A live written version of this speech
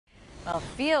Well,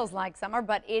 feels like summer,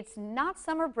 but it's not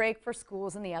summer break for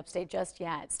schools in the upstate just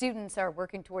yet. Students are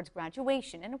working towards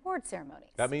graduation and award ceremonies.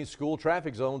 That means school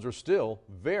traffic zones are still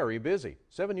very busy.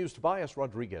 7 News' Tobias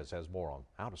Rodriguez has more on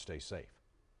how to stay safe.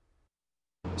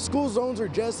 School zones are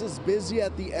just as busy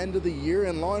at the end of the year,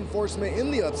 and law enforcement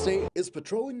in the upstate is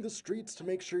patrolling the streets to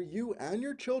make sure you and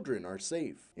your children are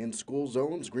safe. In school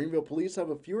zones, Greenville police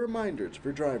have a few reminders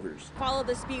for drivers. Follow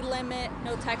the speed limit,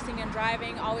 no texting and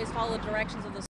driving, always follow the directions of the